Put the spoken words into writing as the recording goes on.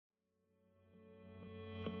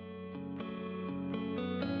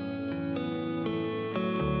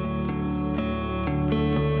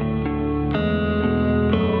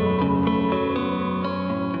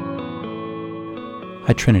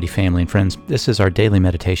Hi, Trinity family and friends. This is our daily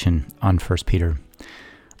meditation on 1 Peter.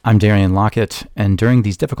 I'm Darian Lockett, and during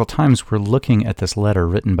these difficult times, we're looking at this letter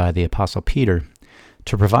written by the Apostle Peter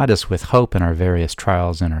to provide us with hope in our various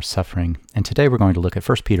trials and our suffering. And today we're going to look at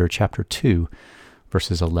 1 Peter chapter 2,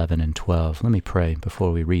 verses 11 and 12. Let me pray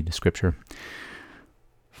before we read the scripture.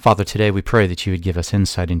 Father, today we pray that you would give us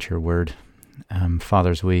insight into your word.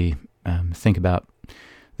 Father, as we think about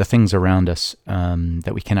the things around us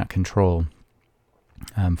that we cannot control,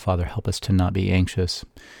 Father, help us to not be anxious.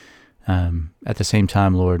 At the same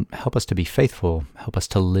time, Lord, help us to be faithful. Help us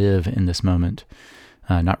to live in this moment,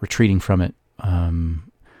 not retreating from it,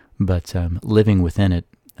 but living within it,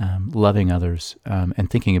 loving others, and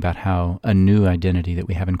thinking about how a new identity that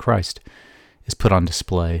we have in Christ is put on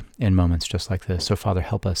display in moments just like this. So, Father,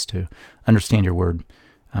 help us to understand your word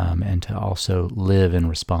and to also live in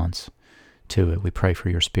response to it. We pray for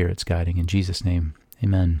your Spirit's guiding. In Jesus' name,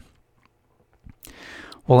 amen.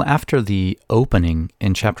 Well, after the opening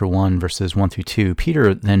in chapter 1, verses 1 through 2,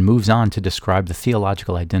 Peter then moves on to describe the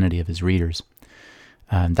theological identity of his readers.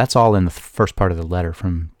 That's all in the first part of the letter,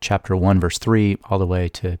 from chapter 1, verse 3, all the way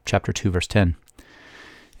to chapter 2, verse 10.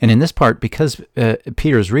 And in this part, because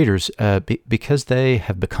Peter's readers, because they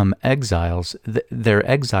have become exiles, their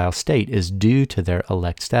exile state is due to their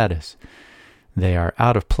elect status. They are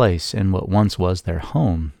out of place in what once was their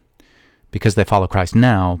home. Because they follow Christ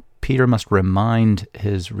now, Peter must remind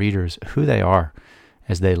his readers who they are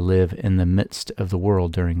as they live in the midst of the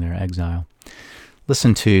world during their exile.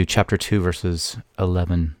 Listen to chapter 2, verses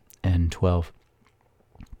 11 and 12.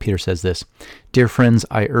 Peter says this, "Dear friends,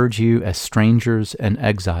 I urge you as strangers and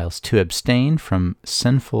exiles to abstain from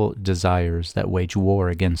sinful desires that wage war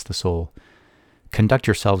against the soul. Conduct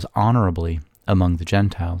yourselves honorably among the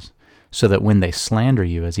Gentiles, so that when they slander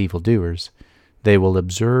you as evildoers, they will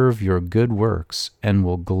observe your good works and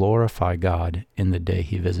will glorify God in the day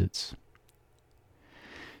he visits."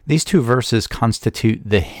 These two verses constitute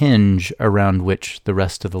the hinge around which the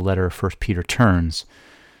rest of the letter of 1 Peter turns.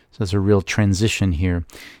 So there's a real transition here.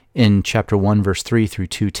 In chapter 1, verse 3 through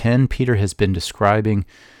 2:10, Peter has been describing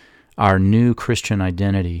our new Christian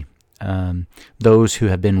identity, those who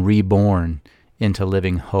have been reborn into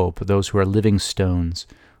living hope, those who are living stones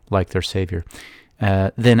like their Savior.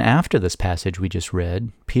 Then after this passage we just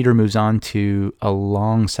read, Peter moves on to a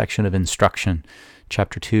long section of instruction.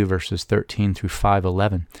 Chapter 2, verses 13 through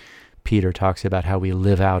 5:11. Peter talks about how we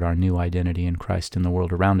live out our new identity in Christ in the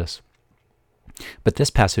world around us. But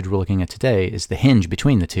this passage we're looking at today is the hinge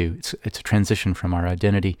between the two. It's a transition from our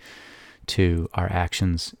identity to our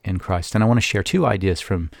actions in Christ. And I want to share two ideas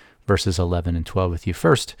from verses 11 and 12 with you.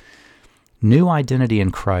 First, new identity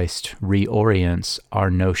in Christ reorients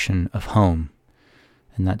our notion of home.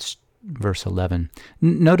 And that's verse 11.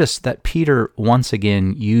 Notice that Peter once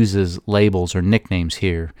again uses labels or nicknames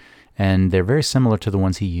here, and they're very similar to the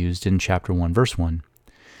ones he used in chapter 1, verse 1.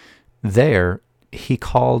 There, he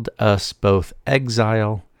called us both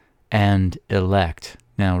exile and elect.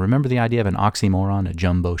 Now, remember the idea of an oxymoron, a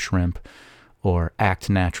jumbo shrimp, or act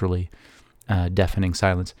naturally, deafening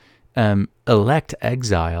silence. Elect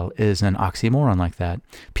exile is an oxymoron like that.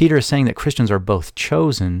 Peter is saying that Christians are both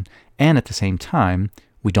chosen and at the same time,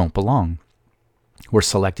 we don't belong. We're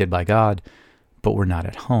selected by God, but we're not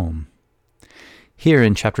at home. Here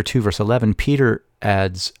in chapter 2, verse 11, Peter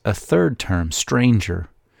adds a third term, stranger,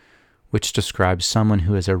 which describes someone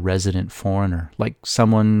who is a resident foreigner, like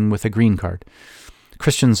someone with a green card.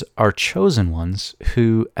 Christians are chosen ones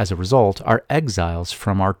who, as a result, are exiles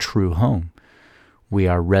from our true home. We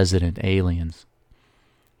are resident aliens.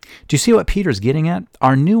 Do you see what Peter's getting at?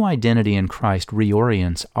 Our new identity in Christ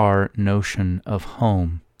reorients our notion of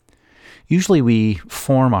home. Usually we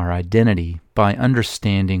form our identity by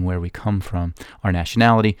understanding where we come from, our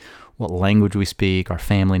nationality, what language we speak, our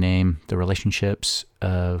family name, the relationships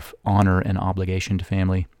of honor and obligation to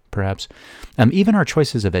family, perhaps. Even our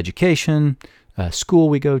choices of education, school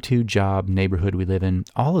we go to, job, neighborhood we live in,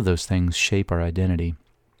 all of those things shape our identity.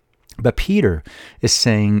 But Peter is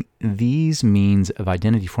saying these means of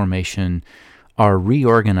identity formation are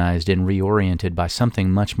reorganized and reoriented by something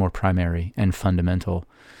much more primary and fundamental.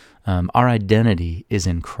 Our identity is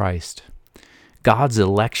in Christ. God's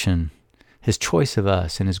election, his choice of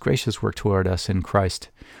us, and his gracious work toward us in Christ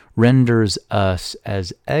renders us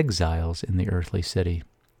as exiles in the earthly city.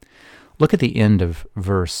 Look at the end of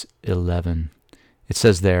verse 11. It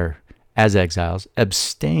says there, as exiles,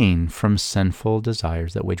 abstain from sinful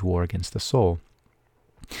desires that wage war against the soul.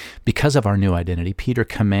 Because of our new identity, Peter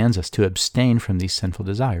commands us to abstain from these sinful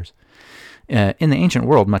desires. In the ancient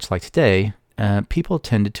world, much like today, people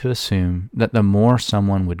tended to assume that the more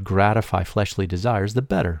someone would gratify fleshly desires, the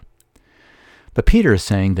better. But Peter is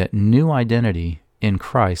saying that new identity in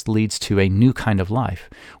Christ leads to a new kind of life.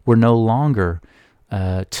 We're no longer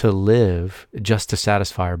to live just to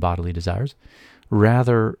satisfy our bodily desires.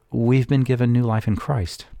 Rather, we've been given new life in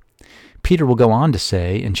Christ. Peter will go on to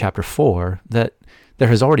say in chapter 4 that there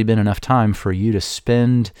has already been enough time for you to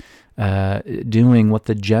spend doing what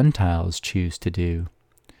the Gentiles choose to do.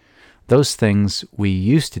 Those things we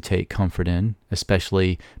used to take comfort in,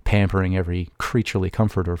 especially pampering every creaturely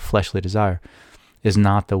comfort or fleshly desire, is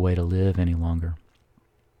not the way to live any longer.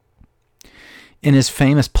 In his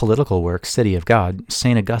famous political work, City of God,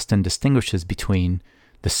 St. Augustine distinguishes between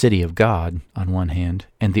the city of God on one hand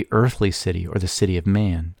and the earthly city or the city of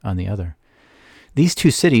man on the other. These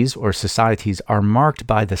two cities or societies are marked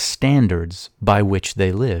by the standards by which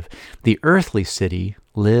they live. The earthly city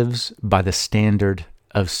lives by the standard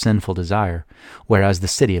of sinful desire, whereas the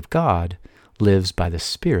city of God lives by the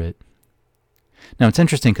Spirit. Now it's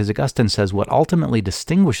interesting because Augustine says what ultimately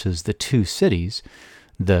distinguishes the two cities,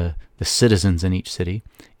 the citizens in each city,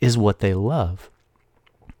 is what they love.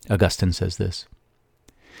 Augustine says this: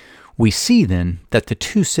 "We see then that the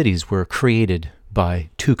two cities were created by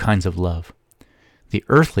two kinds of love. The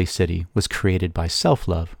earthly city was created by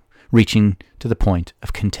self-love, reaching to the point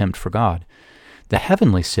of contempt for God. The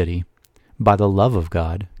heavenly city, by the love of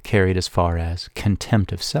God, carried as far as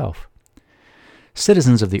contempt of self.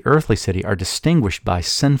 Citizens of the earthly city are distinguished by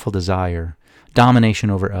sinful desire, domination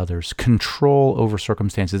over others, control over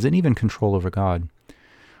circumstances, and even control over God.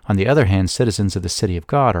 On the other hand, citizens of the city of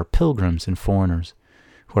God are pilgrims and foreigners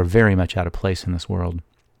who are very much out of place in this world.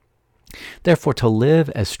 Therefore, to live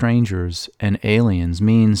as strangers and aliens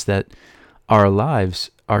means that our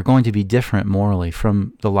lives are going to be different morally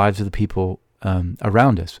from the lives of the people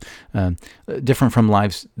around us, different from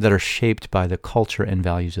lives that are shaped by the culture and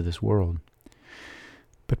values of this world.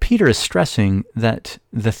 But Peter is stressing that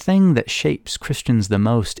the thing that shapes Christians the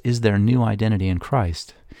most is their new identity in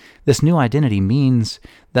Christ. This new identity means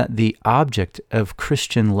that the object of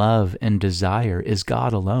Christian love and desire is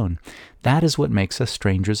God alone. That is what makes us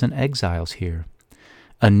strangers and exiles here.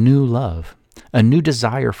 A new love, a new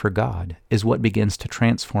desire for God is what begins to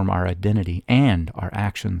transform our identity and our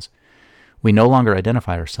actions. We no longer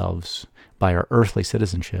identify ourselves by our earthly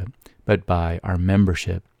citizenship, but by our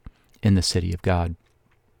membership in the city of God.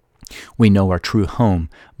 We know our true home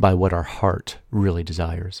by what our heart really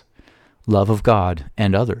desires. Love of God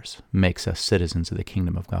and others makes us citizens of the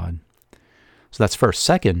kingdom of God. So that's first.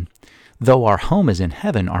 Second, though our home is in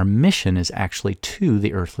heaven, our mission is actually to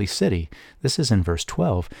the earthly city. This is in verse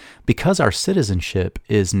 12. Because our citizenship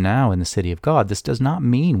is now in the city of God, this does not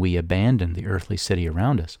mean we abandon the earthly city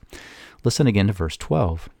around us. Listen again to verse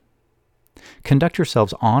 12. Conduct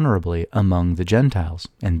yourselves honorably among the Gentiles,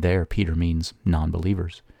 and there Peter means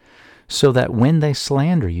non-believers, so that when they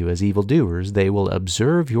slander you as evildoers, they will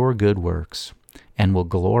observe your good works and will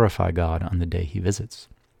glorify God on the day he visits.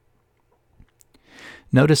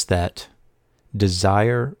 Notice that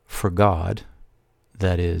desire for God,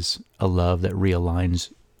 that is, a love that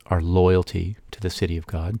realigns our loyalty to the city of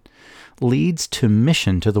God, leads to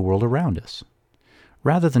mission to the world around us.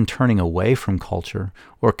 Rather than turning away from culture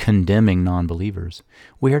or condemning non-believers,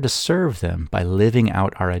 we are to serve them by living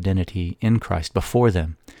out our identity in Christ before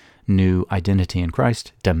them. New identity in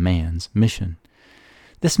Christ demands mission.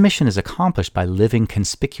 This mission is accomplished by living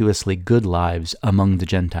conspicuously good lives among the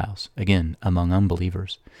Gentiles, again, among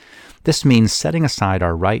unbelievers. This means setting aside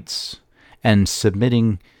our rights and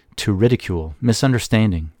submitting to ridicule,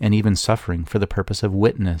 misunderstanding, and even suffering for the purpose of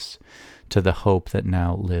witness to the hope that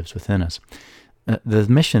now lives within us. The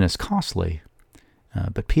mission is costly,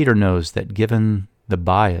 but Peter knows that given the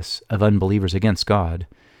bias of unbelievers against God,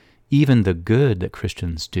 even the good that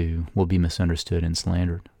Christians do will be misunderstood and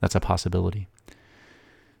slandered. That's a possibility.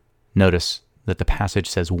 Notice that the passage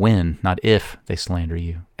says when, not if, they slander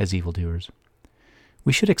you as evildoers.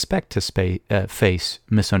 We should expect to face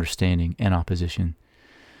misunderstanding and opposition.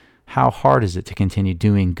 How hard is it to continue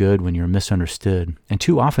doing good when you're misunderstood? And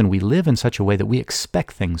too often we live in such a way that we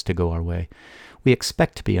expect things to go our way. We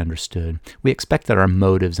expect to be understood. We expect that our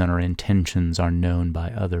motives and our intentions are known by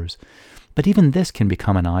others. But even this can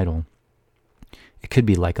become an idol. It could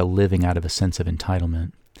be like a living out of a sense of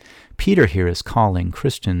entitlement. Peter here is calling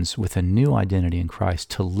Christians with a new identity in Christ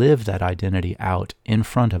to live that identity out in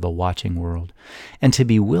front of a watching world, and to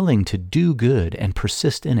be willing to do good and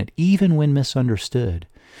persist in it even when misunderstood.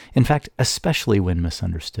 In fact, especially when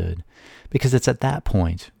misunderstood, because it's at that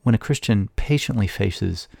point when a Christian patiently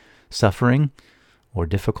faces suffering or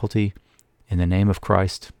difficulty in the name of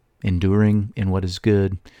Christ, enduring in what is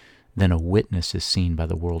good, then a witness is seen by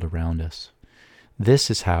the world around us.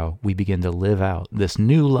 This is how we begin to live out this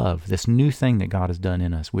new love, this new thing that God has done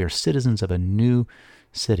in us. We are citizens of a new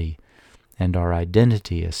city, and our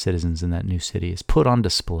identity as citizens in that new city is put on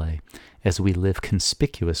display as we live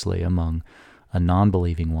conspicuously among a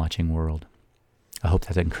non-believing, watching world. I hope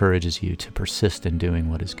that encourages you to persist in doing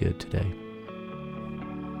what is good today.